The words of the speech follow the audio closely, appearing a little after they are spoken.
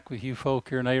with you folk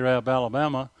here in Arab,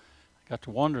 Alabama. I got to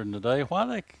wondering today,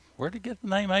 where did they get the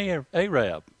name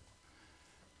Arab?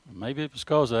 Maybe it was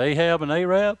because of Ahab and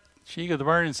Arab, sheik of the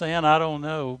burning sand, I don't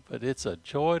know, but it's a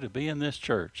joy to be in this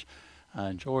church. I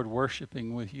enjoyed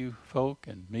worshiping with you folk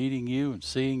and meeting you and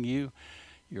seeing you.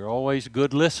 You're always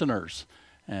good listeners,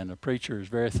 and the preacher is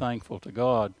very thankful to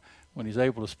God when he's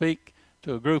able to speak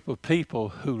to a group of people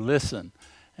who listen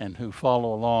and who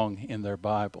follow along in their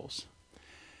Bibles.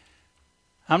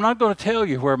 I'm not going to tell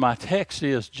you where my text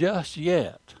is just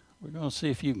yet. We're going to see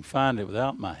if you can find it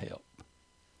without my help.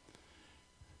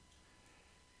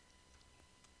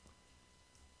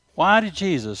 Why did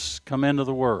Jesus come into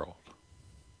the world?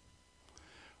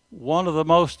 One of the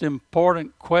most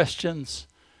important questions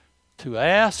to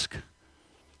ask,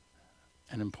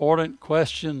 an important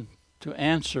question to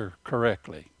answer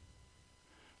correctly.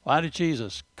 Why did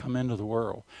Jesus come into the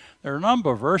world? There are a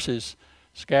number of verses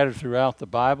scattered throughout the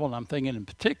Bible, and I'm thinking in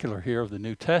particular here of the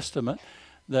New Testament,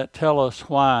 that tell us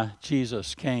why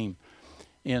Jesus came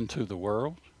into the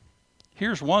world.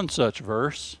 Here's one such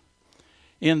verse.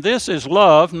 In this is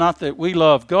love, not that we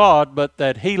love God, but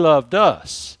that he loved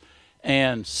us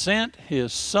and sent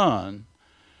his Son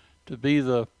to be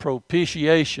the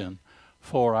propitiation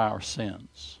for our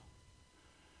sins.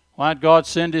 Why did God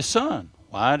send his Son?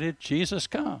 Why did Jesus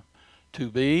come? To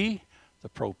be the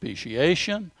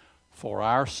propitiation for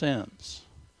our sins.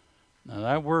 Now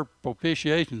that word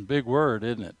propitiation is a big word,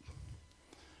 isn't it?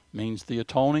 It means the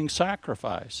atoning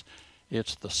sacrifice.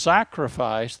 It's the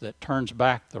sacrifice that turns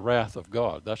back the wrath of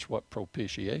God. That's what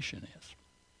propitiation is.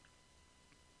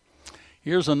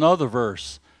 Here's another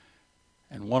verse,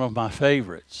 and one of my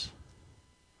favorites.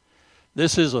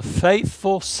 This is a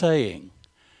faithful saying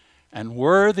and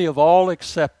worthy of all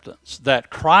acceptance, that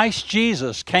Christ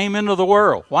Jesus came into the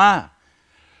world. Why?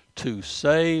 To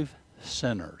save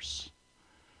sinners.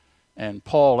 And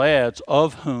Paul adds,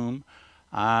 of whom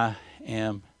I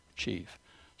am chief.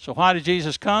 So why did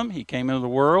Jesus come? He came into the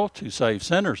world to save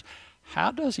sinners.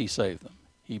 How does he save them?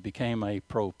 He became a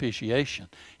propitiation.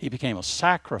 He became a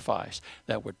sacrifice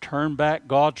that would turn back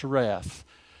God's wrath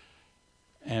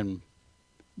and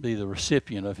be the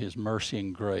recipient of his mercy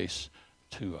and grace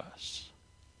to us.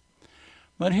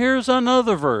 But here's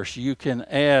another verse you can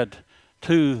add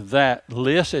to that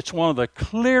list. It's one of the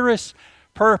clearest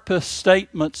purpose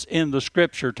statements in the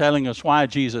Scripture telling us why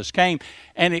Jesus came,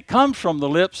 and it comes from the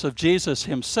lips of Jesus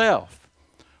himself.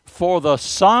 For the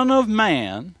Son of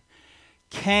Man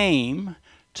came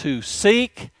to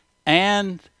seek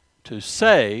and to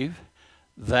save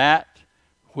that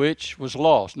which was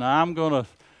lost. Now I'm going to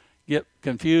get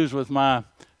confused with my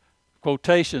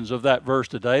quotations of that verse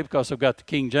today because I've got the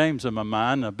King James in my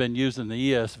mind. I've been using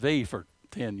the ESV for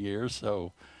 10 years,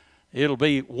 so it'll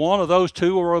be one of those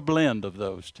two or a blend of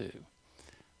those two.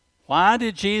 Why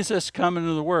did Jesus come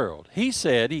into the world? He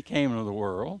said he came into the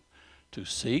world to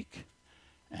seek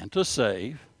and to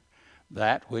save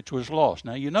that which was lost.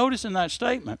 Now you notice in that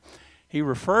statement, he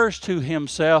refers to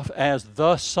himself as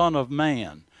the Son of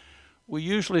Man. We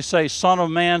usually say Son of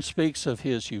Man speaks of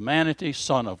his humanity,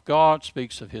 Son of God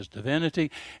speaks of his divinity,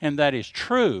 and that is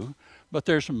true, but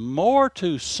there's more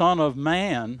to Son of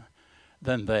Man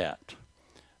than that.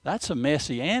 That's a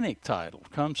messianic title.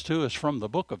 It comes to us from the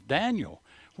book of Daniel,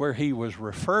 where he was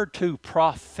referred to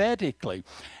prophetically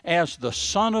as the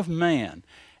Son of Man.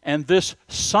 And this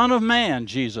Son of Man,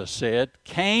 Jesus said,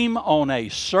 came on a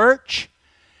search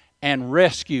and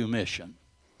rescue mission.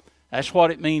 That's what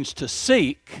it means to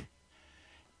seek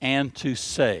and to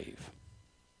save.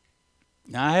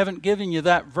 Now, I haven't given you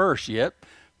that verse yet,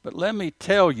 but let me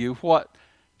tell you what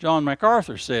John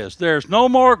MacArthur says. There's no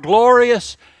more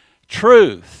glorious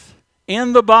truth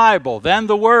in the Bible than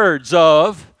the words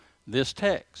of this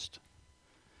text.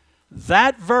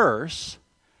 That verse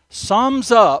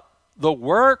sums up the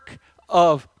work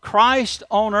of Christ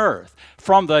on earth.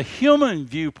 From the human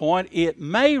viewpoint, it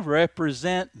may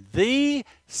represent the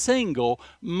single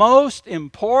most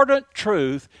important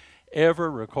truth ever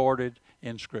recorded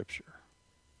in Scripture.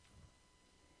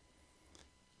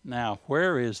 Now,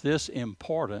 where is this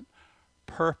important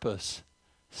purpose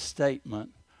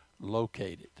statement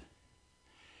located?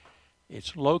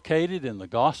 It's located in the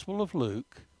Gospel of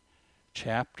Luke,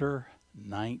 chapter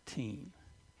 19.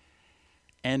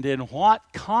 And in what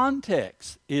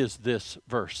context is this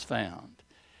verse found?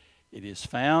 It is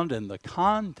found in the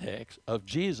context of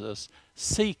Jesus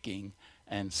seeking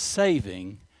and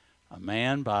saving a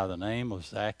man by the name of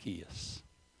Zacchaeus.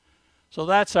 So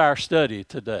that's our study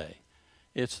today.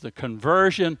 It's the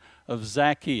conversion of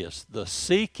Zacchaeus, the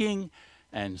seeking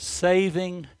and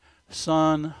saving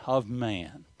Son of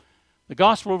Man. The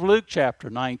Gospel of Luke, chapter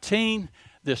 19,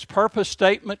 This purpose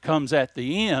statement comes at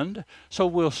the end, so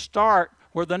we'll start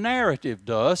where the narrative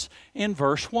does in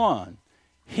verse 1.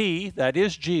 He, that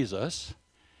is Jesus,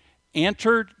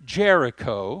 entered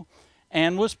Jericho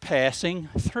and was passing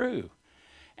through.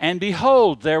 And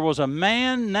behold, there was a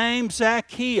man named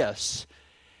Zacchaeus.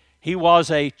 He was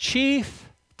a chief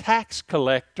tax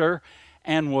collector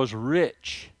and was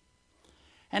rich.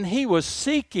 And he was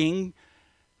seeking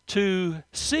to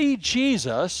see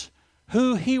Jesus,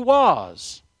 who he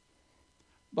was.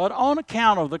 But on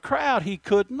account of the crowd, he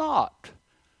could not,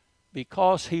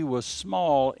 because he was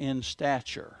small in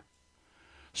stature.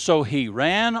 So he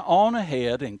ran on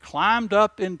ahead and climbed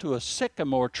up into a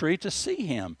sycamore tree to see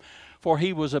him, for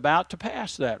he was about to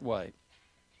pass that way.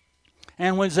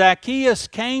 And when Zacchaeus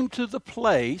came to the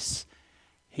place,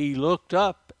 he looked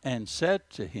up and said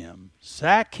to him,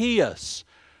 Zacchaeus,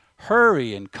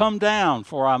 hurry and come down,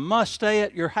 for I must stay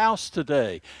at your house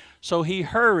today. So he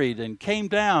hurried and came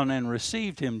down and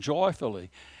received him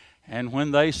joyfully. And when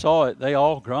they saw it, they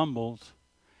all grumbled.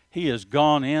 He has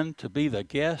gone in to be the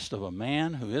guest of a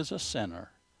man who is a sinner.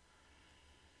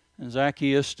 And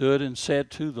Zacchaeus stood and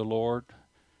said to the Lord,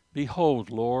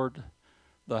 Behold, Lord,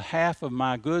 the half of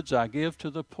my goods I give to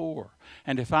the poor.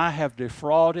 And if I have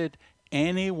defrauded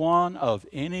anyone of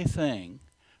anything,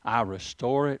 I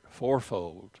restore it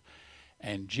fourfold.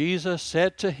 And Jesus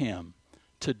said to him,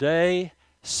 Today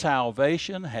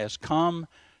salvation has come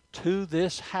to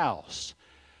this house,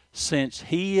 since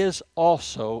he is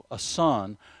also a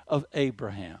son of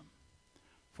Abraham.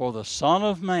 For the Son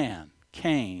of Man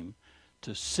came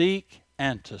to seek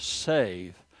and to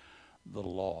save the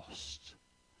lost.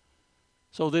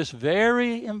 So this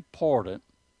very important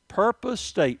purpose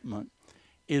statement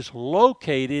is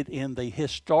located in the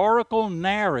historical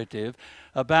narrative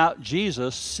about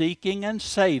Jesus seeking and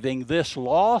saving this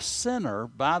lost sinner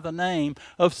by the name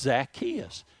of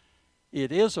Zacchaeus.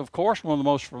 It is, of course, one of the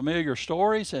most familiar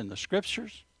stories in the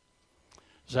Scriptures.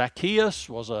 Zacchaeus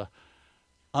was an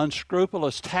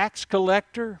unscrupulous tax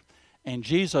collector, and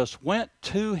Jesus went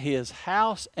to his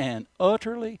house and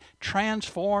utterly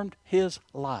transformed his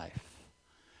life.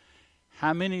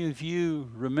 How many of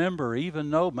you remember, even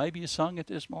know, maybe you sung it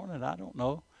this morning, I don't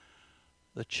know,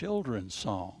 the children's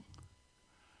song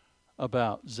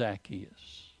about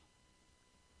Zacchaeus?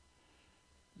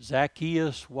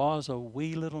 Zacchaeus was a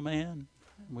wee little man.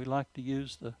 We like to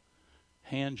use the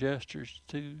hand gestures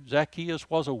too. Zacchaeus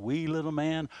was a wee little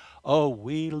man. A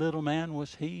wee little man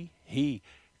was he. He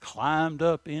climbed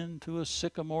up into a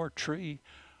sycamore tree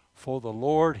for the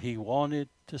Lord he wanted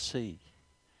to see.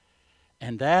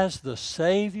 And as the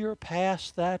Savior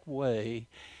passed that way,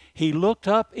 he looked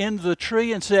up into the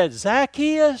tree and said,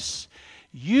 Zacchaeus,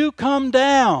 you come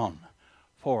down,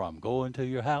 for I'm going to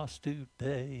your house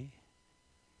today.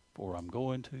 For I'm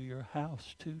going to your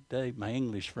house today. My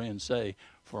English friends say,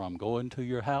 for I'm going to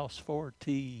your house for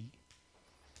tea.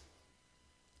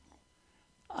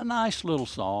 A nice little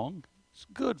song. It's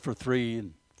good for 3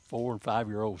 and 4 and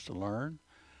 5-year-olds to learn.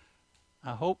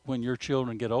 I hope when your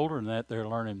children get older than that, they're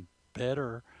learning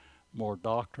better, more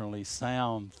doctrinally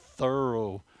sound,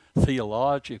 thorough,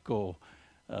 theological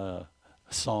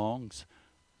songs.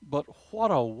 But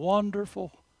what a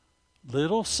wonderful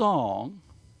little song.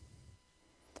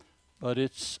 But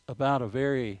it's about a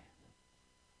very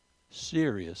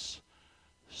serious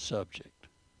subject.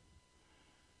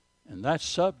 And that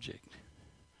subject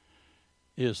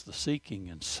is the seeking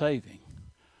and saving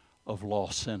of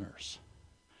lost sinners.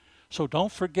 So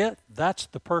don't forget, that's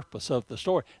the purpose of the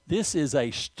story. This is a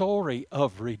story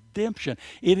of redemption.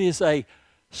 It is a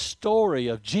story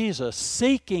of Jesus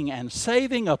seeking and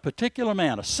saving a particular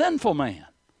man, a sinful man,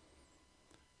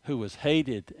 who was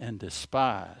hated and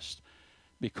despised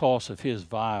because of his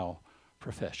vile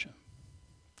profession.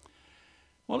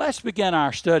 Well, let's begin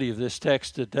our study of this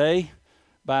text today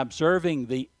by observing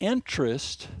the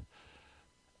interest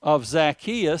of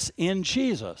Zacchaeus in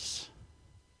Jesus.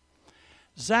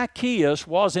 Zacchaeus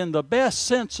was, in the best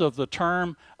sense of the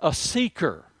term, a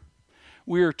seeker.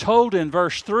 We are told in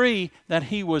verse 3 that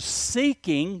he was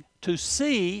seeking to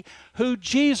see who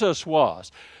Jesus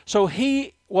was. So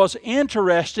he was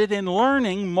interested in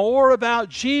learning more about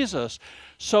Jesus.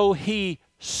 So he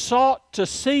sought to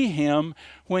see him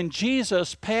when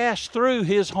Jesus passed through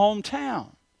his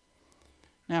hometown.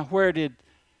 Now, where did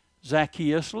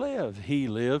Zacchaeus live? He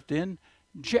lived in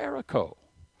Jericho.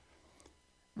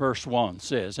 Verse 1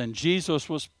 says, and Jesus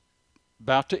was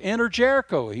about to enter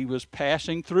Jericho. He was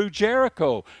passing through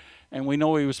Jericho. And we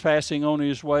know he was passing on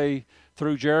his way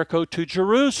through Jericho to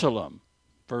Jerusalem.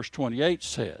 Verse 28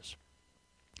 says.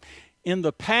 In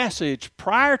the passage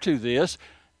prior to this,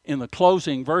 in the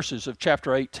closing verses of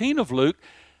chapter 18 of Luke,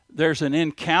 there's an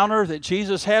encounter that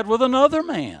Jesus had with another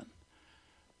man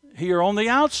here on the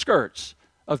outskirts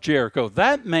of Jericho.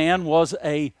 That man was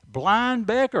a blind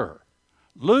beggar.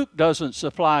 Luke doesn't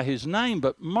supply his name,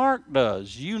 but Mark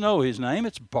does. You know his name.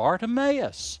 It's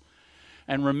Bartimaeus.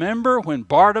 And remember when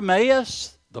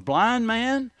Bartimaeus, the blind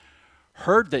man,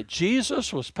 heard that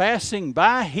Jesus was passing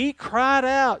by, he cried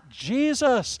out,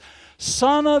 "Jesus,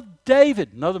 Son of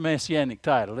David." Another messianic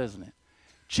title, isn't it?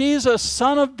 "Jesus,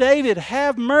 Son of David,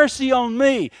 have mercy on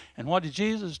me." And what did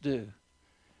Jesus do?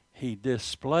 He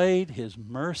displayed his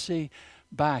mercy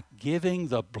by giving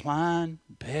the blind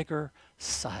beggar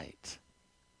sight.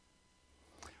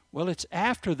 Well, it's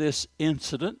after this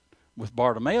incident with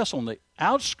Bartimaeus on the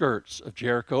outskirts of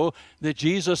Jericho that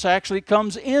Jesus actually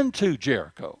comes into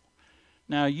Jericho.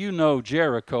 Now, you know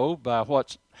Jericho by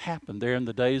what's happened there in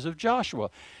the days of Joshua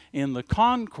in the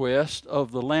conquest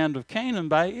of the land of Canaan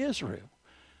by Israel.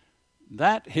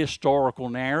 That historical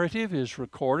narrative is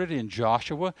recorded in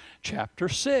Joshua chapter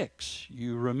 6.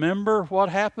 You remember what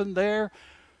happened there?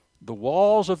 The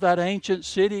walls of that ancient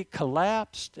city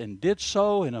collapsed and did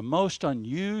so in a most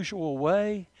unusual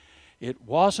way. It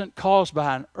wasn't caused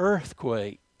by an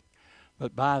earthquake,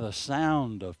 but by the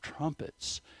sound of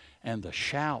trumpets and the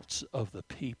shouts of the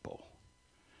people.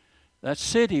 That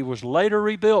city was later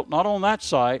rebuilt, not on that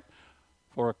site,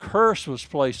 for a curse was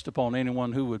placed upon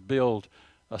anyone who would build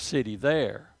a city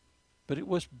there. But it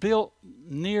was built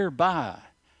nearby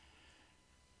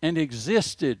and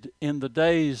existed in the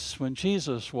days when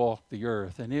Jesus walked the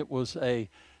earth. And it was a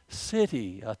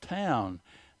city, a town,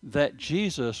 that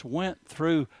Jesus went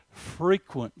through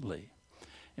frequently.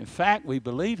 In fact, we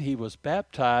believe he was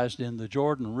baptized in the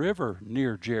Jordan River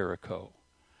near Jericho.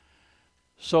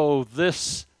 So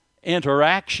this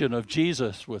interaction of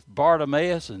Jesus with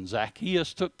Bartimaeus and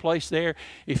Zacchaeus took place there.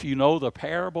 If you know the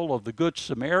parable of the Good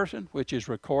Samaritan, which is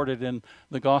recorded in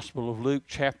the Gospel of Luke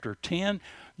chapter 10,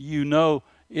 you know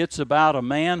it's about a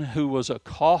man who was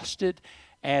accosted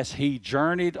as he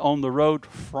journeyed on the road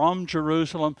from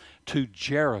Jerusalem to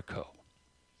Jericho.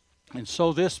 And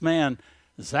so this man,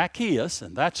 Zacchaeus,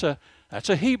 and that's a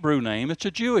Hebrew name, it's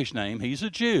a Jewish name, he's a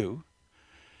Jew.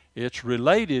 It's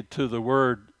related to the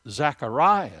word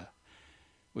Zechariah.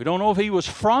 We don't know if he was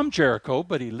from Jericho,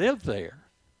 but he lived there.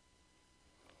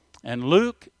 And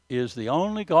Luke is the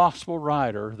only gospel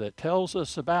writer that tells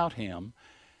us about him.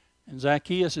 And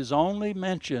Zacchaeus is only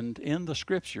mentioned in the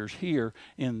scriptures here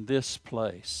in this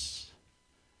place.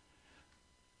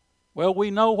 Well,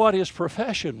 we know what his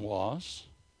profession was.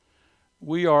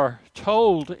 We are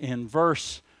told in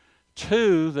verse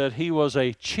 2 that he was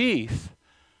a chief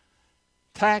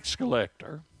tax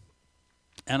collector.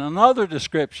 And another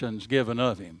description is given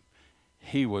of him.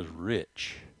 He was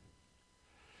rich.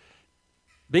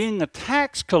 Being a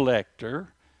tax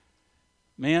collector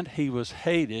meant he was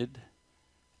hated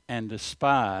and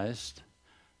despised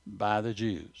by the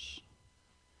Jews.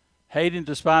 Hated and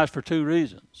despised for two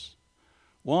reasons.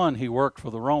 One, he worked for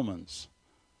the Romans,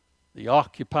 the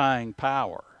occupying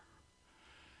power.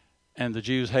 And the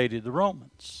Jews hated the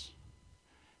Romans.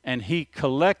 And he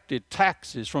collected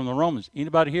taxes from the Romans.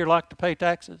 Anybody here like to pay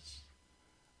taxes?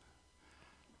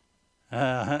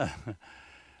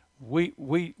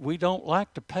 We don't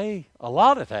like to pay a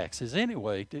lot of taxes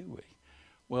anyway, do we?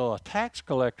 Well, a tax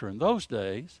collector in those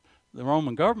days, the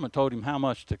Roman government told him how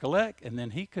much to collect, and then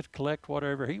he could collect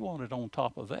whatever he wanted on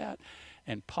top of that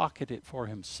and pocket it for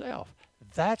himself.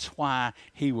 That's why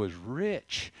he was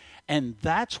rich, and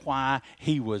that's why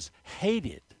he was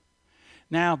hated.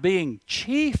 Now, being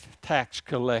chief tax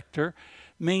collector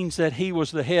means that he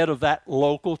was the head of that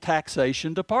local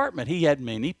taxation department. He had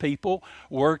many people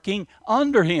working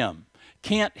under him.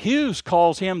 Kent Hughes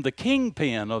calls him the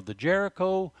kingpin of the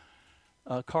Jericho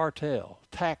cartel,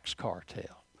 tax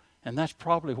cartel. And that's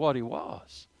probably what he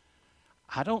was.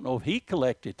 I don't know if he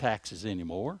collected taxes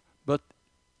anymore, but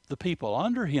the people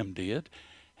under him did,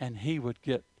 and he would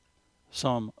get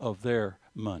some of their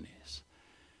monies.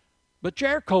 But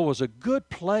Jericho was a good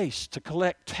place to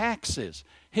collect taxes.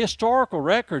 Historical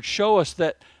records show us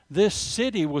that this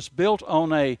city was built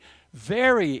on a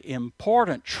very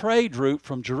important trade route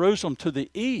from Jerusalem to the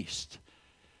east.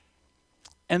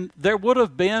 And there would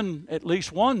have been at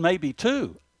least one, maybe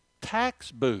two,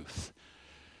 tax booth.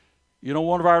 You know,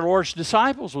 one of our Lord's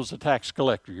disciples was a tax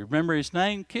collector. You remember his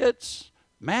name, kids?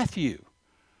 Matthew.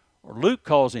 Or Luke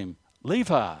calls him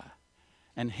Levi.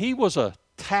 And he was a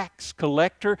tax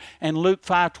collector, and Luke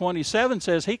 5:27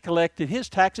 says he collected his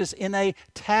taxes in a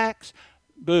tax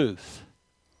booth.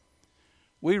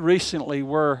 We recently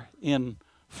were in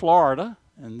Florida,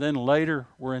 and then later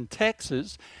were in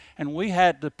Texas, and we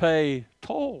had to pay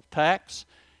toll tax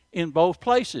in both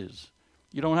places.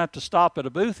 You don't have to stop at a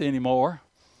booth anymore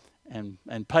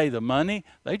and pay the money.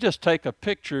 They just take a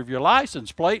picture of your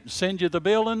license plate and send you the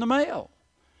bill in the mail.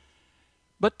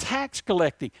 But tax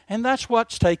collecting, and that's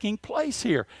what's taking place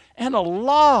here. And a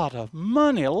lot of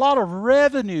money, a lot of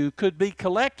revenue could be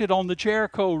collected on the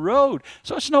Jericho road.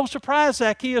 So it's no surprise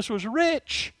Zacchaeus was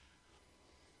rich.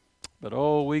 But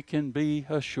oh, we can be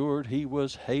assured he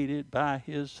was hated by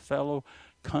his fellow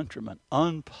countrymen.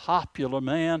 Unpopular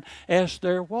man as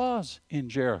there was in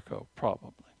Jericho,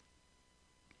 probably.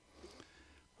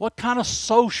 What kind of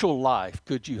social life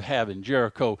could you have in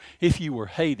Jericho if you were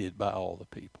hated by all the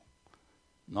people?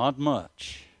 Not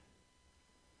much.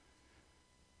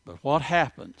 But what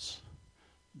happens?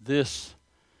 This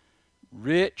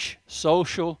rich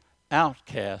social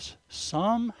outcast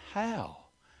somehow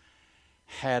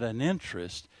had an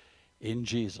interest in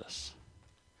Jesus.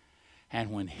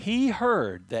 And when he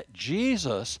heard that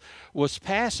Jesus was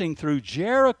passing through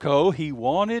Jericho, he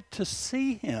wanted to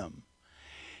see him.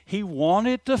 He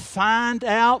wanted to find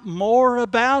out more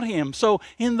about him. So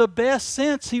in the best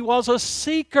sense, he was a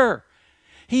seeker.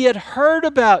 He had heard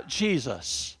about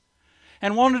Jesus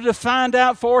and wanted to find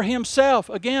out for himself.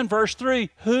 Again, verse 3,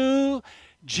 who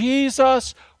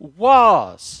Jesus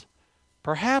was.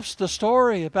 Perhaps the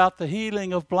story about the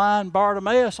healing of blind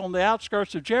Bartimaeus on the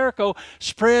outskirts of Jericho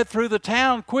spread through the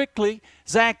town quickly.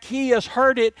 Zacchaeus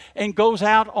heard it and goes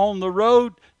out on the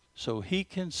road so he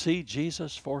can see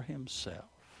Jesus for himself.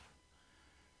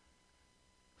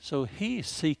 So he's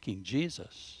seeking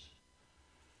Jesus.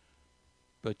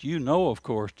 But you know, of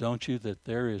course, don't you, that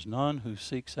there is none who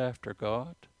seeks after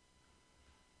God?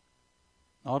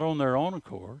 Not on their own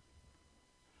accord.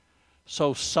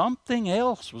 So something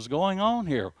else was going on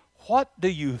here. What do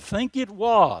you think it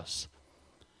was?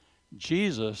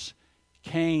 Jesus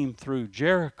came through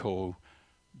Jericho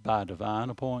by divine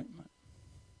appointment.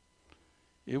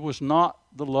 It was not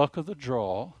the luck of the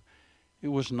draw. It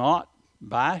was not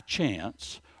by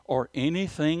chance or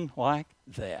anything like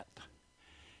that.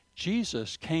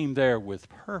 Jesus came there with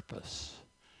purpose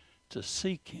to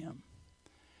seek him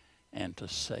and to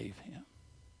save him.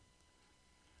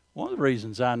 One of the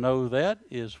reasons I know that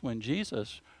is when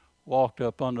Jesus walked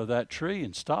up under that tree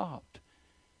and stopped,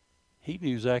 he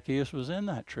knew Zacchaeus was in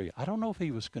that tree. I don't know if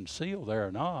he was concealed there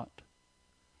or not.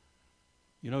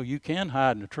 You know, you can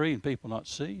hide in a tree and people not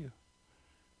see you.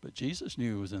 But Jesus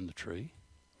knew he was in the tree.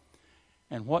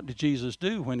 And what did Jesus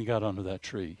do when he got under that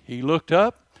tree? He looked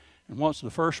up, and what's the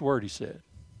first word he said?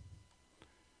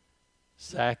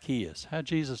 Zacchaeus. How'd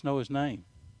Jesus know his name?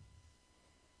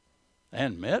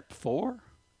 And met before?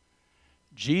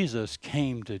 Jesus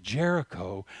came to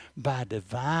Jericho by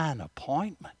divine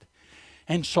appointment.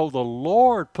 And so the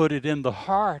Lord put it in the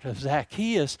heart of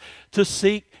Zacchaeus to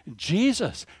seek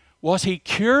Jesus. Was he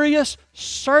curious?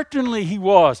 Certainly he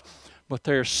was. But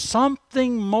there's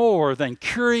something more than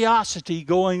curiosity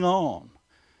going on.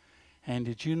 And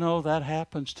did you know that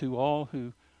happens to all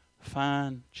who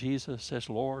find Jesus as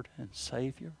Lord and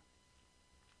Savior?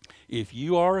 If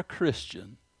you are a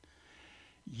Christian,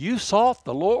 you sought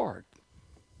the Lord,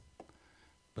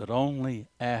 but only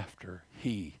after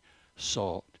he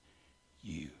sought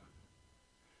you.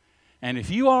 And if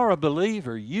you are a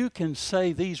believer, you can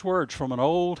say these words from an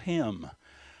old hymn.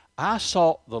 I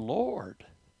sought the Lord,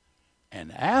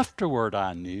 and afterward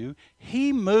I knew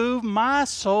he moved my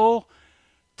soul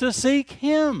to seek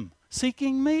him,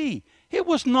 seeking me. It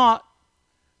was not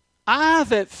I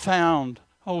that found,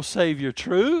 O Savior,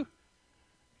 true.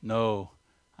 No,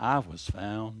 I was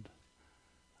found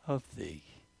of thee.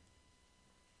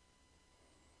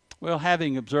 Well,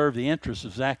 having observed the interest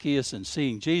of Zacchaeus in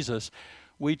seeing Jesus,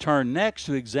 we turn next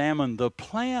to examine the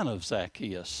plan of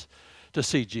Zacchaeus to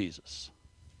see Jesus.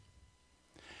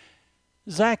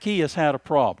 Zacchaeus had a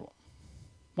problem.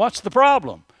 What's the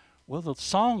problem? Well, the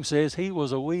song says he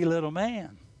was a wee little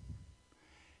man.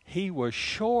 He was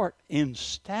short in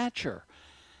stature.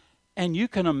 And you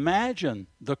can imagine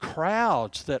the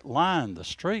crowds that lined the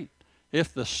street.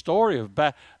 If the story of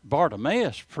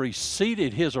Bartimaeus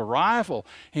preceded his arrival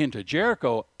into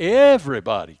Jericho,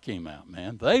 everybody came out,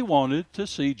 man. They wanted to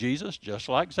see Jesus just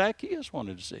like Zacchaeus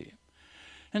wanted to see him.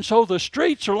 And so the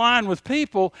streets are lined with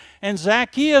people, and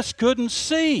Zacchaeus couldn't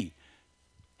see.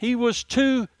 He was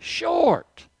too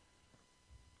short.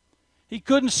 He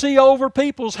couldn't see over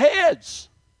people's heads.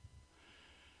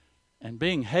 And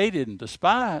being hated and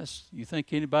despised, you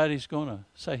think anybody's going to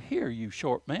say, here, you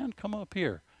short man, come up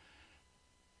here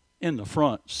in the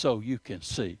front so you can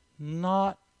see.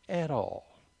 Not at all.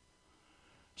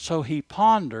 So he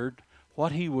pondered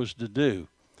what he was to do.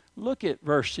 Look at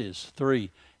verses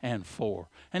 3 and 4.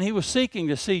 And he was seeking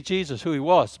to see Jesus, who he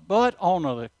was, but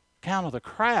on account of the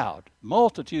crowd,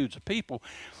 multitudes of people.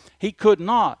 He could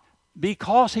not,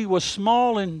 because he was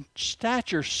small in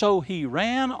stature, so he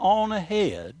ran on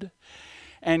ahead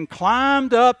and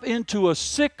climbed up into a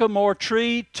sycamore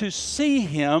tree to see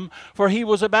him, for he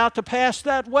was about to pass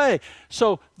that way.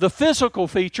 So the physical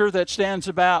feature that stands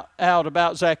out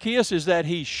about Zacchaeus is that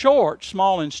he's short,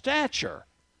 small in stature.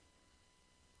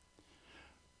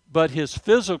 But his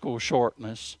physical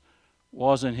shortness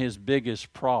wasn't his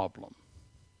biggest problem.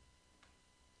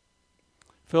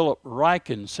 Philip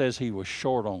Ryken says he was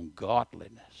short on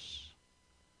godliness.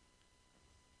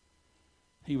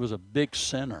 He was a big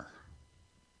sinner.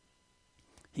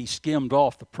 He skimmed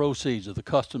off the proceeds of the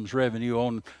customs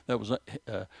revenue that was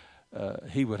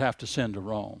he would have to send to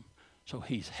Rome. So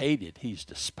he's hated, he's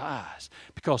despised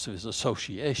because of his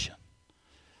association.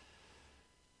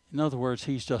 In other words,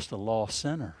 he's just a lost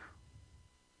sinner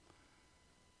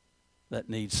that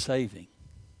needs saving.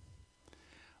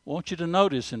 I want you to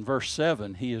notice in verse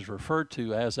 7, he is referred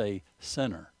to as a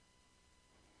sinner.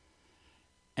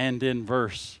 And in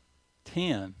verse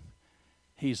 10,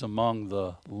 he's among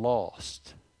the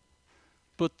lost.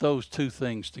 Put those two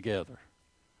things together.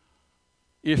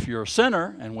 If you're a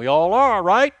sinner, and we all are,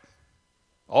 right?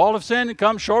 All have sinned and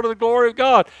come short of the glory of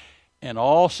God. And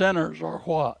all sinners are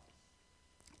what?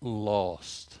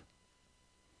 Lost.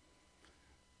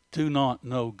 Do not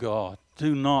know God.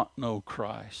 Do not know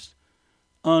Christ.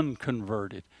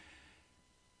 Unconverted.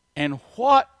 And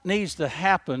what needs to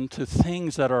happen to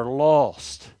things that are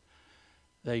lost?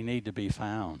 They need to be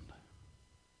found.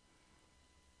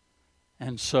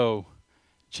 And so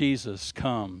Jesus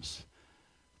comes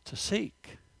to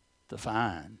seek, to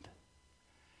find,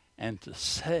 and to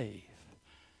save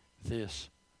this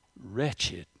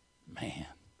wretched man,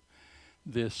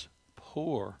 this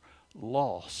poor,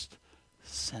 lost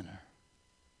sinner.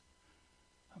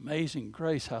 Amazing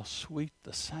grace, how sweet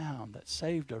the sound that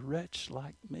saved a wretch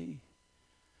like me.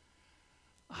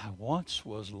 I once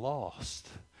was lost,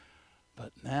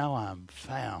 but now I'm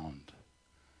found.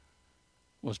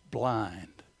 Was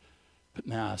blind, but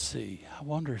now I see. I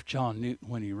wonder if John Newton,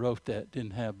 when he wrote that,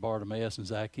 didn't have Bartimaeus and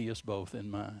Zacchaeus both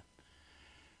in mind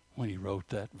when he wrote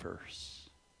that verse.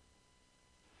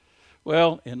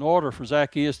 Well, in order for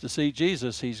Zacchaeus to see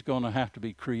Jesus, he's going to have to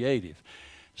be creative.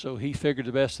 So he figured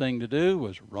the best thing to do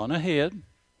was run ahead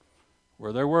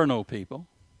where there were no people,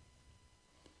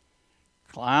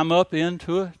 climb up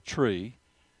into a tree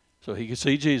so he could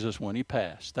see Jesus when he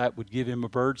passed. That would give him a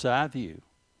bird's eye view.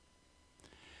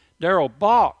 Darrell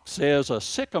Bock says a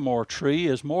sycamore tree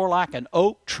is more like an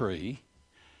oak tree,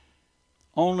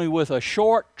 only with a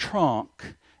short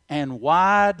trunk and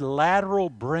wide lateral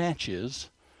branches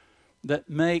that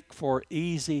make for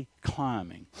easy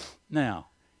climbing. Now,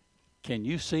 can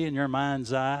you see in your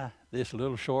mind's eye this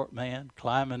little short man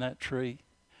climbing that tree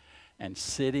and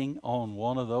sitting on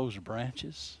one of those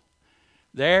branches?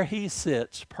 There he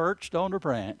sits, perched on a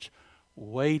branch,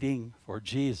 waiting for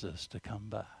Jesus to come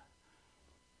by,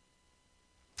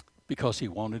 because he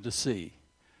wanted to see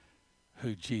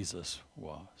who Jesus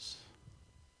was.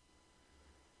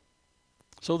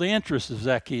 So the interest of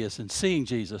Zacchaeus in seeing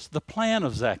Jesus, the plan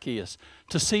of Zacchaeus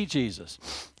to see Jesus,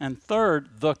 and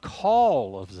third, the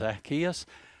call of Zacchaeus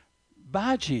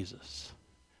by Jesus.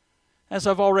 As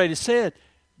I've already said,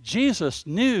 Jesus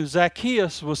knew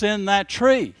Zacchaeus was in that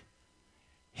tree.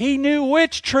 He knew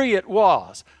which tree it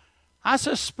was. I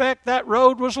suspect that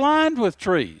road was lined with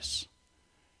trees.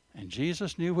 And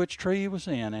Jesus knew which tree he was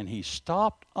in, and he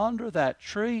stopped under that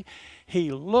tree.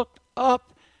 He looked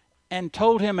up and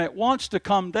told him at once to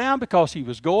come down because he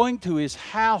was going to his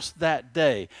house that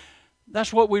day.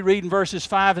 That's what we read in verses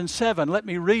 5 and 7. Let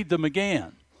me read them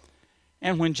again.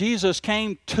 And when Jesus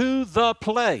came to the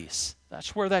place,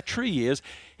 that's where that tree is,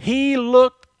 he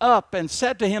looked up and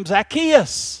said to him,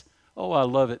 Zacchaeus. Oh, I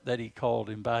love it that he called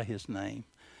him by his name.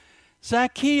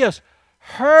 Zacchaeus,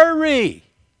 hurry.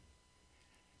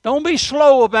 Don't be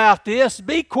slow about this.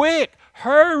 Be quick.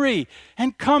 Hurry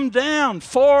and come down,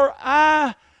 for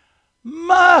I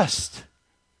must.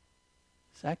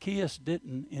 Zacchaeus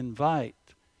didn't invite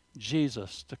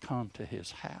Jesus to come to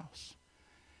his house.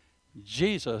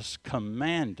 Jesus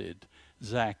commanded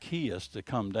Zacchaeus to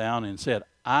come down and said,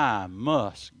 I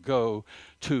must go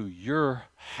to your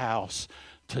house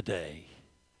today.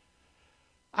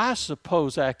 I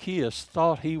suppose Zacchaeus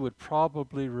thought he would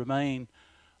probably remain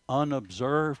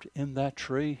unobserved in that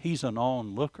tree. He's an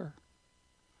onlooker,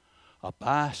 a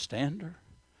bystander.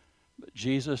 But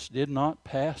Jesus did not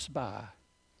pass by.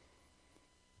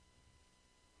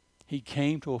 He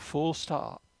came to a full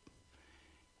stop.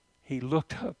 He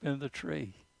looked up in the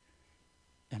tree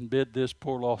and bid this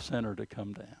poor lost sinner to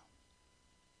come down.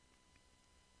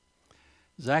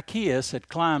 Zacchaeus had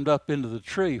climbed up into the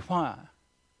tree. Why?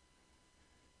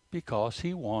 Because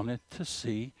he wanted to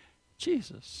see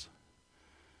Jesus.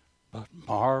 But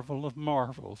marvel of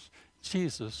marvels,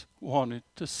 Jesus wanted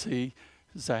to see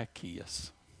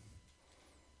Zacchaeus.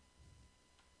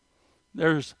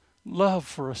 There's love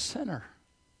for a sinner.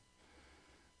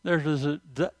 There's a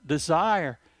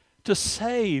desire to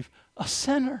save a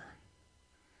sinner.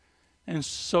 And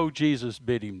so Jesus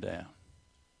bid him down.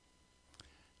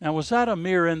 Now, was that a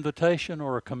mere invitation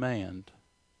or a command?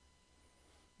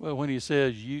 Well, when he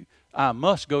says, I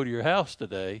must go to your house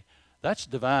today, that's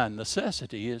divine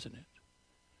necessity, isn't it?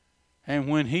 And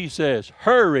when he says,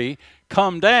 hurry,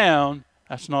 come down,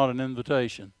 that's not an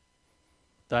invitation.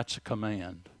 That's a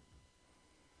command.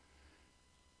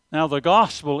 Now, the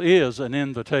gospel is an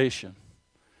invitation.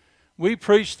 We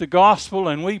preach the gospel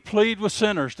and we plead with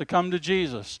sinners to come to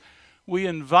Jesus. We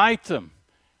invite them,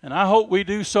 and I hope we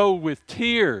do so with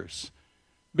tears.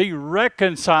 Be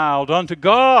reconciled unto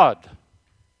God.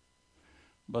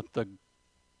 But the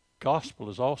gospel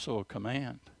is also a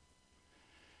command.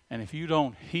 And if you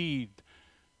don't heed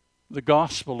the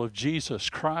gospel of Jesus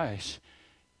Christ,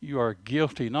 you are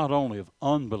guilty not only of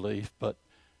unbelief, but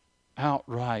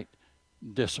outright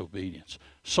disobedience.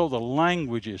 So the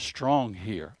language is strong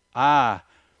here. I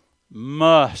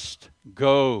must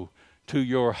go to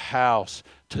your house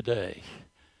today.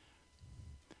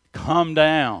 Come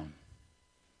down.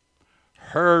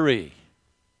 Hurry.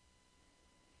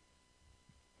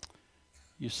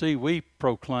 You see, we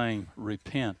proclaim,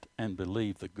 repent, and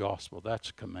believe the gospel.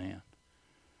 That's a command.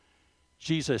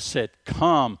 Jesus said,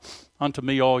 come unto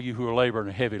me, all you who are laboring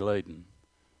and heavy laden.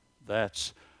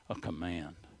 That's a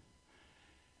command.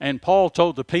 And Paul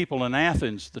told the people in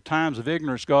Athens, the times of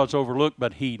ignorance God's overlooked,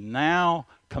 but he now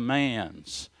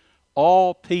commands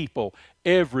all people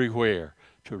everywhere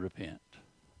to repent.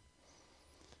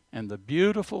 And the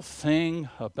beautiful thing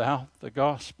about the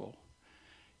gospel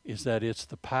is that it's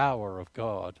the power of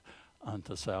God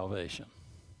unto salvation.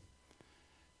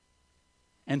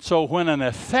 And so when an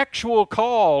effectual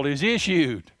call is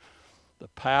issued, the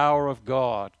power of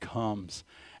God comes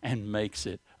and makes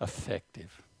it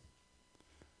effective.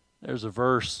 There's a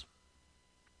verse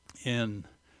in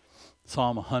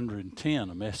Psalm 110,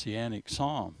 a messianic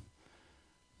psalm,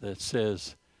 that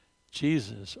says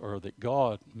Jesus, or that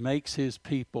God makes his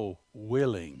people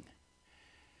willing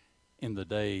in the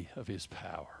day of his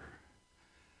power.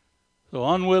 So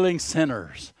unwilling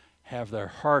sinners have their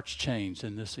hearts changed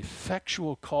in this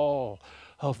effectual call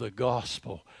of the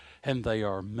gospel, and they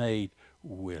are made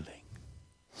willing.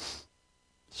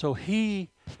 So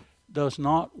he does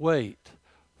not wait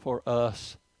for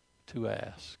us to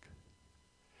ask.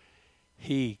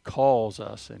 He calls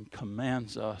us and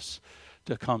commands us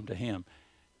to come to him.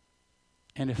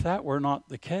 And if that were not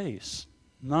the case,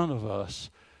 none of us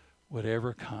would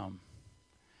ever come.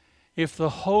 If the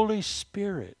Holy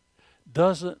Spirit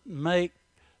doesn't make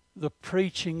the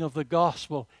preaching of the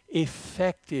gospel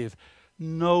effective,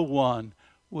 no one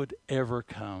would ever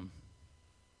come.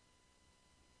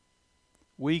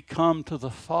 We come to the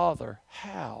Father.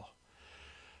 How?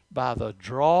 By the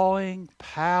drawing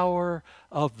power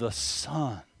of the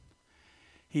Son.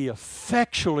 He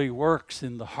effectually works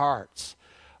in the hearts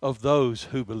of those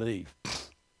who believe.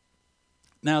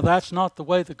 Now, that's not the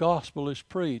way the gospel is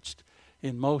preached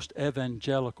in most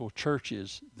evangelical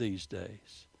churches these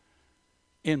days.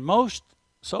 In most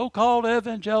so-called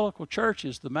evangelical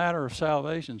churches, the matter of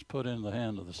salvation is put in the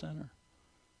hand of the sinner.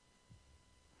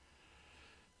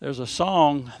 There's a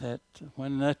song that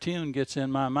when that tune gets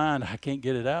in my mind, I can't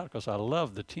get it out because I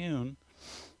love the tune.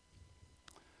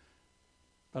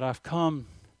 But I've come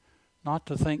not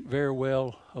to think very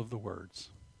well of the words.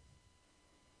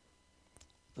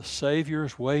 The Savior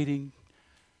is waiting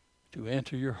to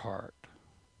enter your heart.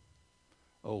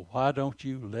 Oh, why don't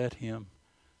you let him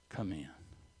come in?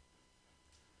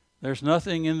 There's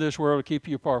nothing in this world to keep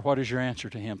you apart. What is your answer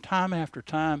to him? Time after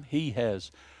time, he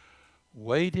has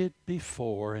waited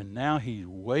before, and now he's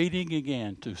waiting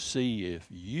again to see if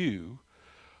you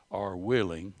are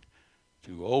willing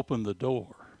to open the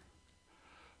door.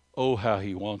 Oh, how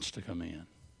he wants to come in.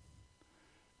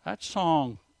 That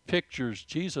song pictures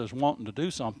Jesus wanting to do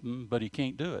something, but he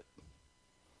can't do it.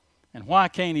 And why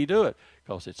can't he do it?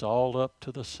 Because it's all up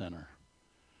to the sinner.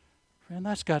 Friend,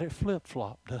 that's got it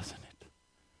flip-flopped, doesn't it?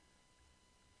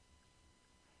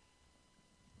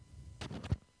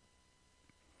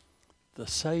 The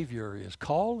Savior is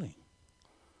calling.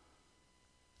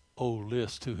 Oh,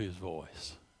 listen to his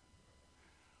voice.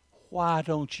 Why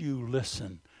don't you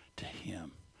listen to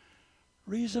him?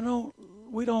 Reason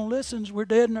don't listen. We're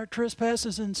dead in our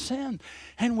trespasses and sin.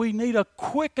 And we need a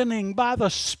quickening by the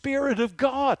Spirit of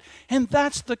God. And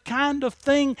that's the kind of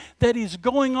thing that is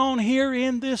going on here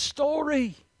in this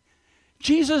story.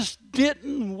 Jesus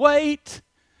didn't wait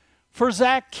for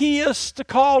Zacchaeus to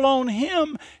call on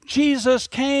him. Jesus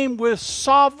came with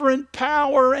sovereign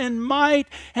power and might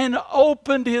and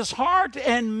opened his heart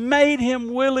and made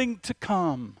him willing to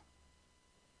come.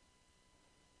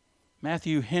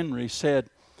 Matthew Henry said,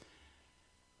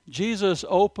 Jesus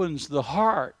opens the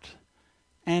heart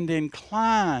and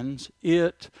inclines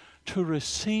it to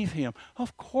receive him.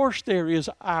 Of course there is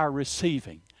our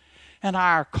receiving and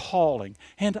our calling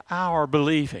and our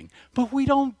believing. But we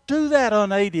don't do that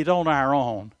unaided on our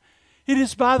own. It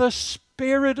is by the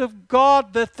Spirit of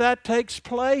God that takes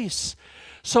place.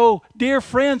 So, dear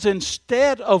friends,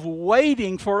 instead of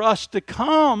waiting for us to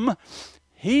come,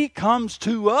 He comes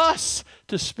to us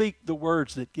to speak the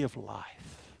words that give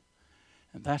life.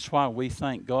 And that's why we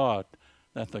thank God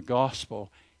that the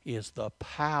gospel is the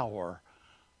power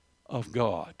of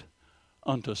God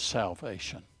unto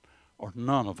salvation, or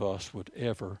none of us would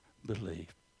ever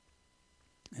believe.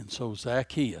 And so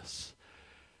Zacchaeus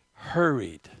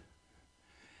hurried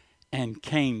and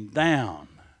came down.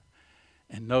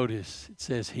 And notice it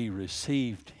says he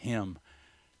received him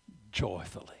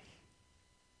joyfully.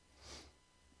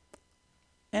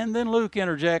 And then Luke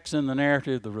interjects in the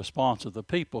narrative the response of the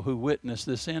people who witnessed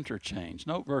this interchange.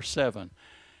 Note verse 7.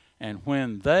 And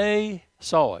when they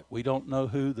saw it, we don't know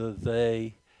who the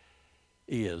they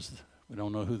is. We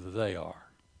don't know who the they are.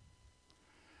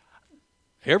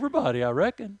 Everybody, I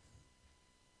reckon.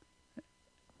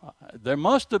 There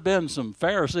must have been some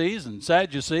Pharisees and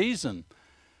Sadducees and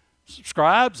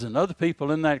scribes and other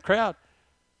people in that crowd.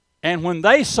 And when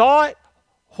they saw it,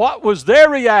 what was their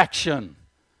reaction?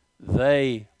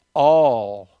 They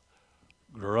all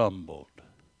grumbled,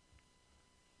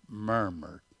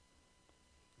 murmured,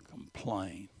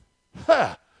 complained.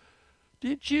 Ha!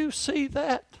 Did you see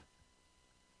that?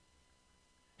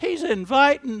 He's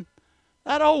inviting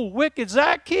that old wicked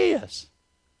Zacchaeus.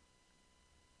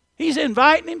 He's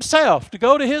inviting himself to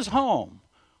go to his home.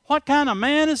 What kind of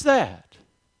man is that?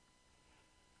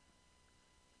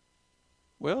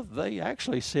 Well, they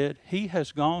actually said he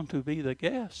has gone to be the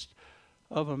guest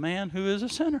of a man who is a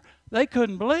sinner. They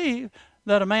couldn't believe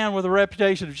that a man with a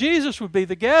reputation of Jesus would be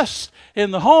the guest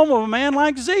in the home of a man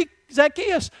like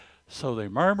Zacchaeus. So they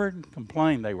murmured and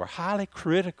complained. They were highly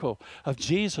critical of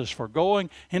Jesus for going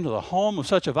into the home of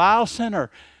such a vile sinner.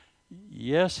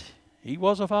 Yes, he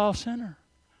was a vile sinner.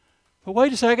 But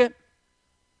wait a second.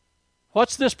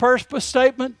 What's this purpose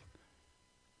statement?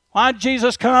 Why did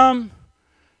Jesus come?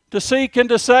 To seek and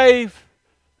to save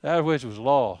that which was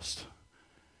lost.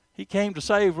 He came to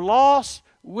save lost,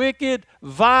 wicked,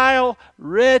 vile,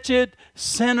 wretched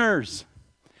sinners.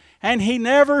 And he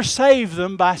never saved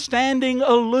them by standing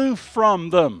aloof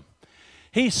from them.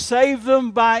 He saved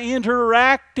them by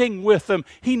interacting with them.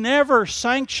 He never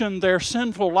sanctioned their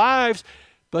sinful lives,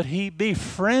 but he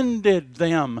befriended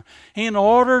them in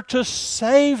order to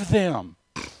save them.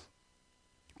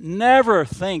 Never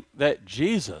think that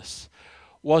Jesus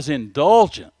was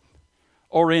indulgent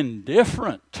or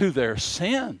indifferent to their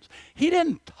sins. He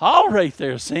didn't tolerate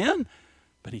their sin,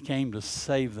 but he came to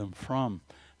save them from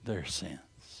their sins.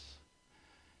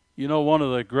 You know, one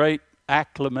of the great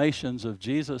acclamations of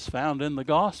Jesus found in the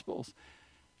Gospels,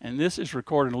 and this is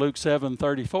recorded in Luke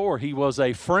 7:34, he was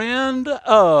a friend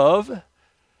of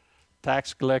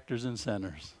tax collectors and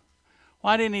sinners.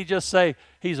 Why didn't he just say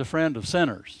he's a friend of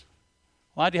sinners?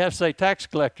 Why do you have to say tax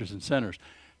collectors and sinners?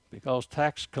 Because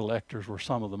tax collectors were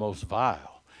some of the most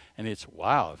vile. And it's,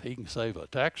 wow, if he can save a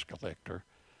tax collector,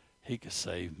 he could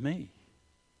save me.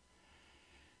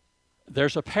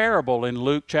 There's a parable in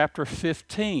Luke chapter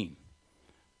 15.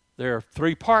 There are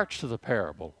three parts to the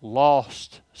parable.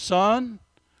 Lost son,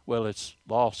 well, it's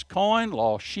lost coin,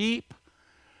 lost sheep,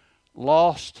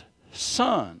 lost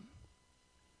son.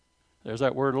 There's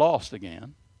that word lost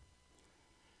again.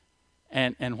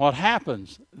 And what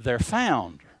happens? They're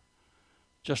found.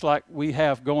 Just like we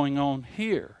have going on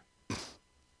here.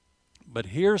 But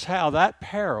here's how that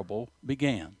parable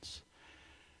begins.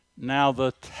 Now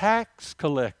the tax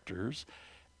collectors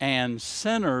and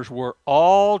sinners were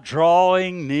all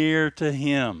drawing near to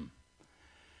him.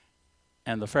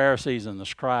 And the Pharisees and the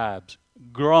scribes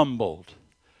grumbled,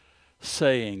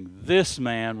 saying, "This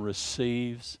man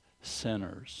receives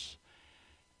sinners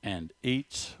and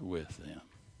eats with them."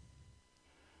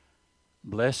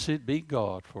 Blessed be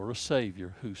God for a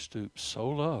Savior who stoops so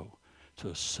low to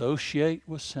associate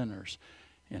with sinners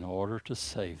in order to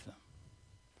save them.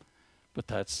 But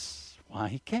that's why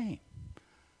he came.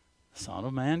 The Son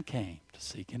of Man came to to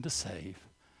seek and to save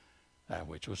that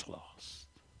which was lost.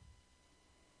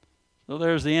 So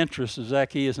there's the interest of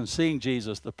Zacchaeus in seeing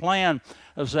Jesus, the plan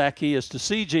of Zacchaeus to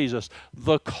see Jesus,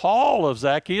 the call of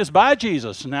Zacchaeus by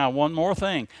Jesus. Now, one more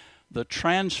thing, the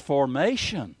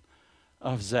transformation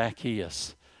of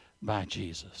Zacchaeus by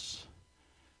Jesus.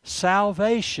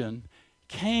 Salvation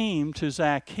came to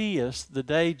Zacchaeus the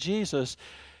day Jesus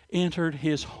entered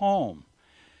his home.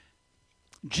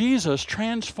 Jesus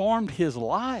transformed his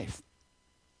life.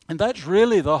 And that's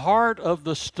really the heart of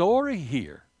the story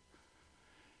here.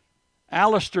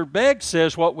 Alistair Begg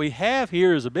says what we have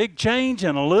here is a big change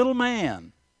in a little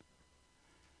man.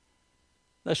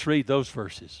 Let's read those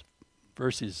verses.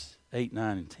 Verses 8,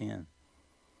 9, and 10.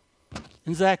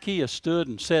 And Zacchaeus stood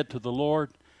and said to the Lord,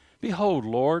 Behold,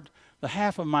 Lord, the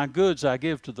half of my goods I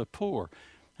give to the poor.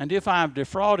 And if I have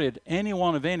defrauded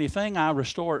anyone of anything, I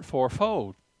restore it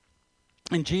fourfold.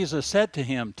 And Jesus said to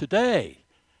him, Today,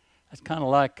 that's kind of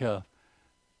like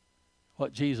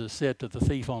what Jesus said to the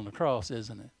thief on the cross,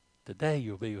 isn't it? Today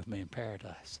you'll be with me in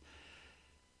paradise.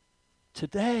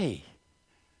 Today,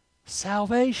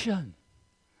 salvation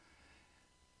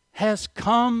has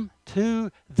come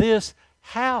to this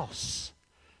house,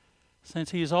 since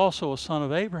he is also a son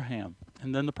of Abraham.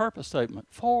 And then the purpose statement,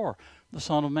 for the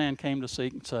Son of Man came to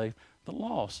seek and save the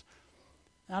lost.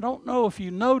 I don't know if you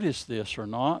noticed this or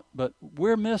not, but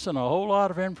we're missing a whole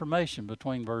lot of information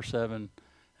between verse 7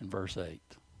 and verse 8.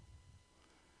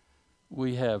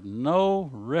 We have no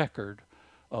record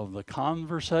of the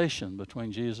conversation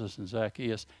between Jesus and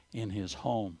Zacchaeus in his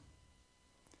home.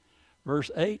 Verse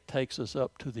 8 takes us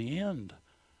up to the end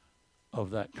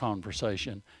of that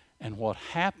conversation and what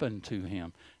happened to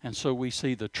him. And so we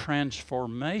see the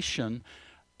transformation,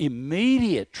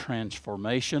 immediate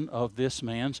transformation of this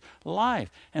man's life.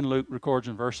 And Luke records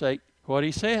in verse 8 what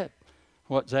he said,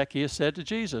 what Zacchaeus said to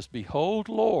Jesus, Behold,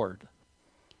 Lord.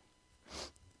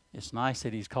 It's nice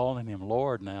that he's calling him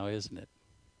Lord now, isn't it?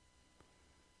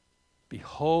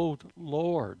 Behold,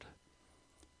 Lord.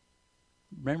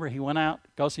 Remember, he went out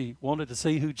because he wanted to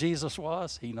see who Jesus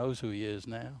was. He knows who he is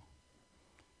now.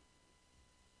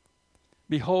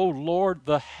 Behold, Lord,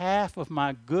 the half of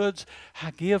my goods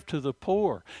I give to the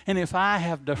poor. And if I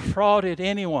have defrauded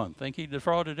anyone, think he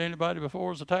defrauded anybody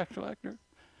before as a tax collector?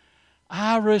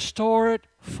 I restore it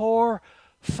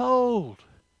fourfold.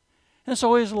 And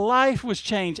so his life was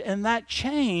changed. And that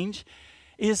change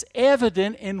is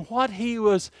evident in what he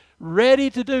was ready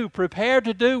to do, prepared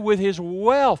to do with his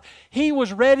wealth. He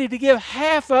was ready to give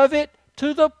half of it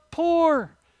to the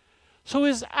poor. So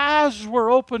his eyes were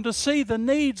open to see the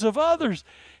needs of others.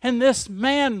 And this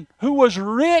man who was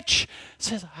rich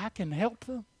says, I can help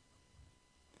them.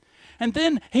 And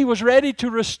then he was ready to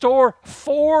restore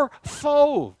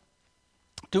fourfold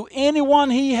to anyone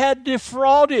he had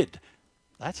defrauded.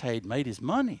 That's how he'd made his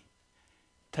money,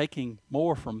 taking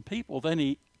more from people than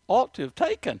he ought to have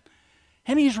taken.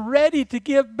 And he's ready to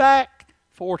give back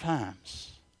 4 times.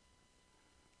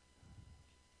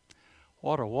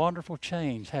 What a wonderful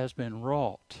change has been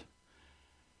wrought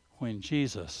when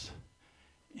Jesus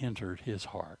entered his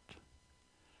heart.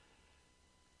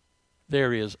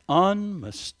 There is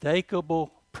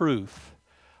unmistakable proof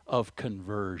of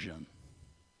conversion.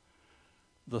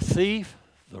 The thief,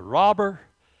 the robber,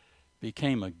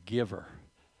 became a giver.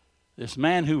 This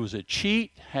man who was a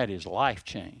cheat had his life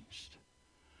changed.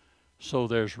 So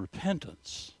there's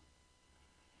repentance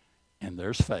and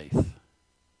there's faith.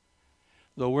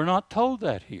 Though we're not told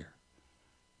that here,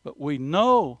 but we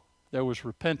know there was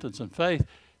repentance and faith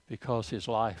because his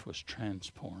life was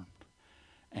transformed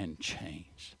and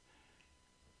changed.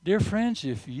 Dear friends,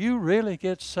 if you really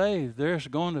get saved, there's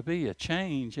going to be a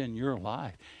change in your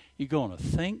life. You're going to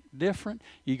think different.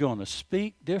 You're going to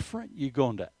speak different. You're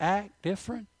going to act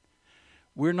different.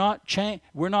 We're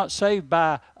not saved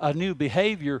by a new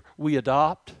behavior we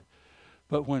adopt.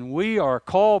 But when we are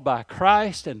called by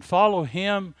Christ and follow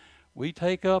him, we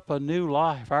take up a new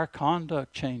life. Our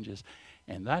conduct changes.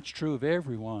 And that's true of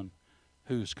everyone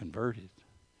who's converted.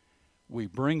 We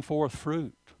bring forth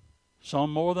fruit,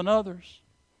 some more than others.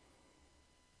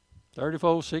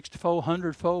 30-fold, 60-fold,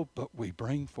 100-fold, but we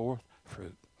bring forth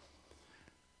fruit.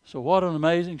 So what an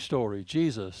amazing story.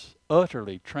 Jesus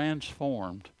utterly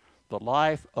transformed the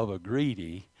life of a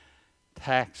greedy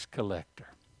tax collector.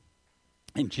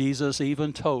 And Jesus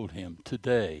even told him,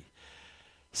 today,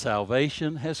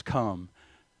 salvation has come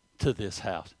to this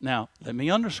house. Now, let me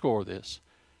underscore this.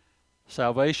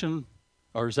 Salvation,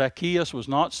 or Zacchaeus, was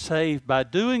not saved by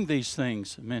doing these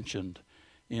things mentioned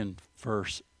in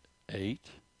verse 8.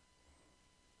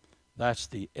 That's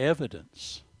the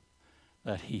evidence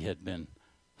that he had been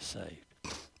saved.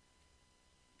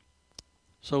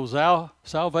 So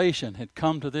salvation had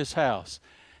come to this house.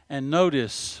 And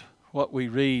notice what we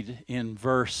read in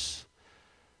verse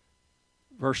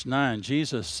 9.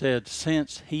 Jesus said,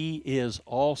 since he is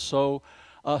also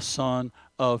a son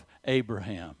of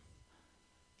Abraham.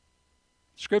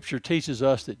 Scripture teaches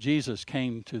us that Jesus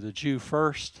came to the Jew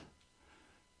first,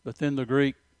 but then the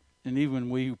Greek, and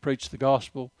even we who preach the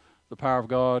gospel, the power of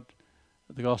God,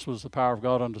 the gospel is the power of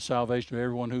God unto salvation to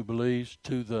everyone who believes,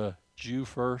 to the Jew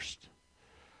first,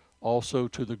 also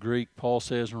to the Greek, Paul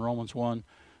says in Romans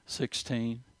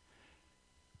 1:16.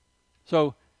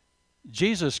 So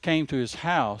Jesus came to his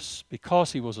house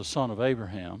because he was a son of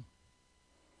Abraham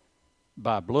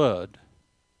by blood.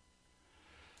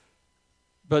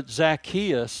 But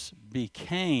Zacchaeus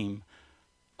became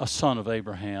a son of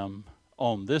Abraham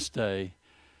on this day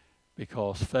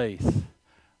because faith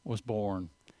was born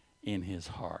in his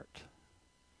heart.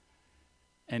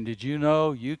 And did you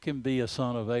know you can be a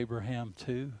son of Abraham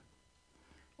too?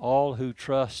 All who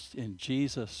trust in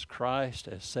Jesus Christ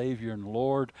as Savior and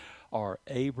Lord are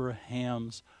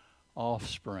Abraham's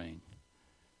offspring.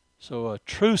 So a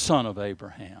true son of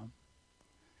Abraham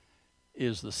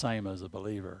is the same as a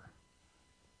believer.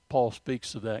 Paul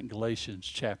speaks of that in Galatians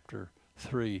chapter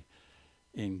 3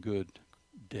 in good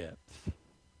depth.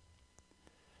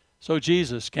 So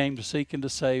Jesus came to seek and to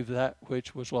save that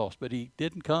which was lost. But he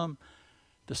didn't come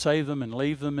to save them and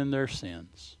leave them in their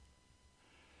sins.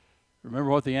 Remember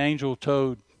what the angel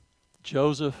told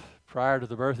Joseph prior to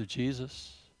the birth of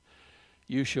Jesus?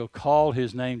 You shall call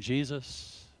his name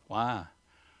Jesus. Why?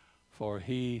 For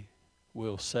he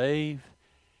will save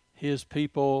his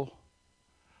people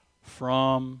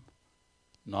from,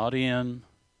 not in,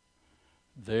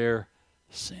 their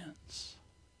sins.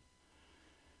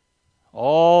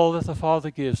 All that the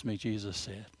Father gives me, Jesus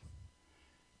said,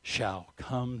 shall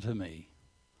come to me.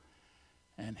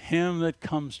 And him that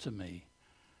comes to me,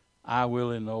 I will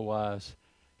in no wise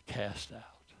cast out.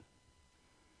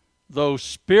 Though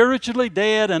spiritually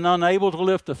dead and unable to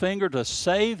lift a finger to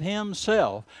save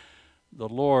himself, the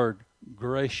Lord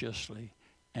graciously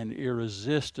and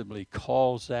irresistibly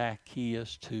calls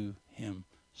Zacchaeus to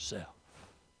himself.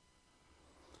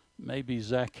 Maybe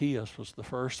Zacchaeus was the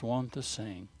first one to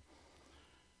sing,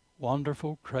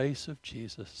 wonderful grace of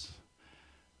Jesus,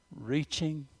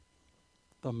 reaching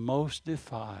the most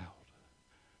defiled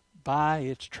by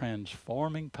its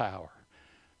transforming power,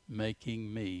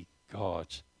 making me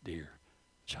God's dear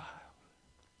child.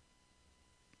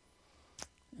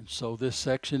 And so this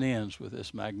section ends with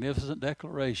this magnificent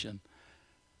declaration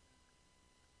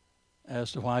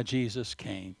as to why Jesus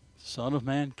came. The Son of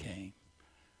Man came.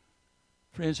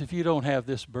 Friends, if you don't have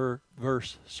this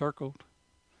verse circled,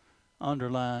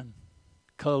 underlined,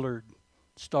 colored,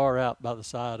 star out by the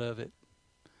side of it,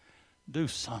 do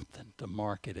something to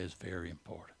mark it as very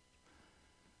important.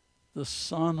 The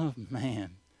Son of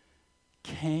Man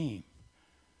came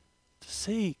to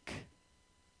seek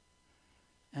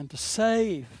and to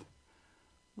save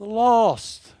the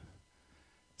lost.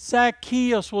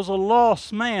 Zacchaeus was a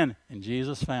lost man, and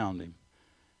Jesus found him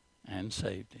and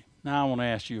saved him. Now I want to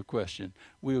ask you a question.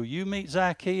 Will you meet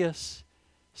Zacchaeus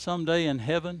someday in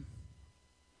heaven?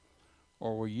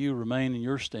 Or will you remain in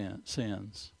your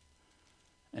sins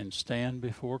and stand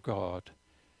before God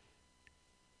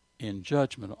in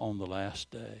judgment on the last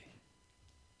day?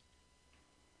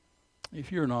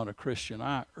 If you're not a Christian,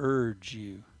 I urge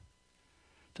you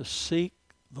to seek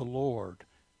the Lord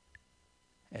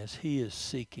as he is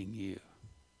seeking you,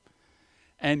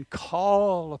 and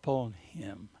call upon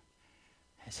him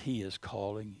as he is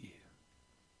calling you.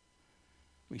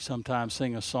 We sometimes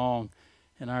sing a song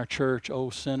in our church,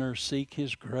 O sinners, seek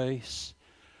his grace,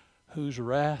 whose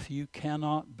wrath you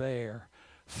cannot bear.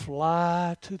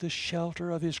 Fly to the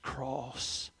shelter of his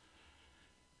cross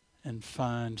and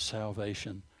find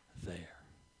salvation there.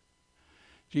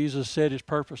 Jesus said his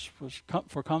purpose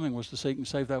for coming was to seek and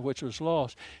save that which was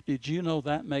lost. Did you know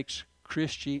that makes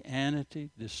Christianity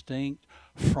distinct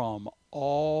from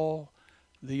all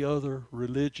the other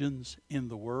religions in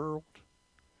the world?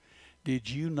 Did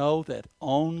you know that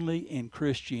only in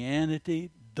Christianity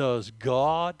does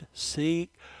God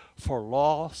seek for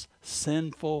lost,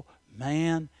 sinful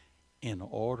man in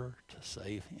order to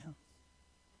save him?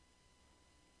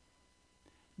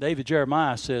 David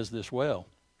Jeremiah says this well.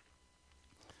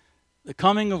 The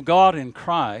coming of God in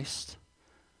Christ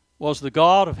was the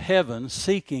God of heaven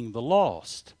seeking the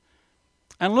lost.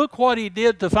 And look what he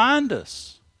did to find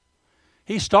us.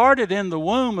 He started in the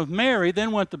womb of Mary,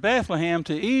 then went to Bethlehem,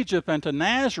 to Egypt, and to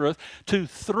Nazareth, to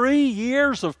 3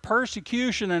 years of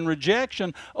persecution and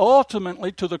rejection,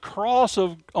 ultimately to the cross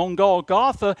on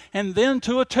Golgotha, and then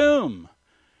to a tomb.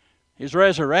 His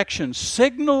resurrection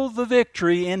signaled the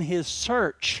victory in his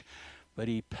search, but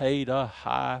he paid a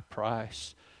high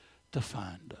price to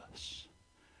find us.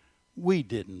 We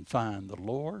didn't find the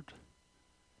Lord.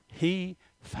 He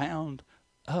found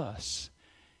us.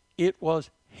 It was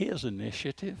his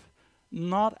initiative,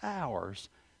 not ours,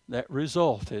 that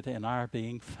resulted in our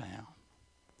being found.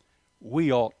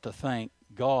 We ought to thank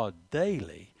God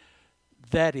daily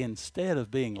that instead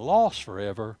of being lost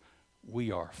forever,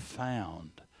 we are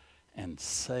found and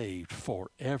saved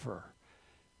forever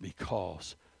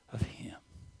because of him.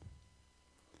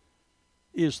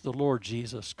 Is the Lord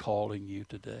Jesus calling you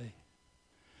today?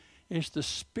 Is the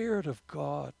Spirit of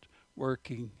God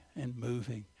working and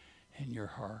moving in your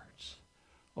hearts?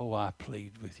 Oh, I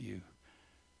plead with you.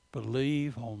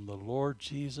 Believe on the Lord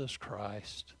Jesus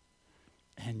Christ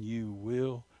and you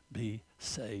will be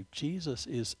saved. Jesus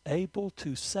is able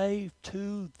to save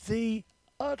to the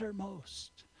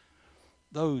uttermost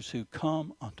those who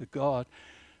come unto God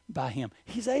by him.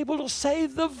 He's able to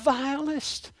save the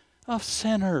vilest of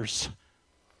sinners.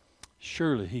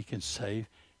 Surely he can save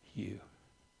you.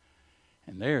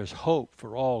 And there is hope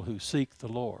for all who seek the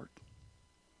Lord.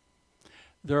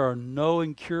 There are no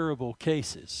incurable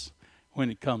cases when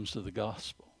it comes to the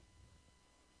gospel.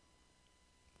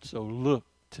 So look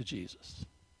to Jesus.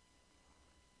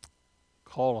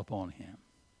 Call upon him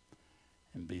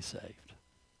and be saved.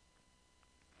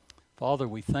 Father,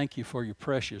 we thank you for your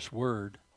precious word.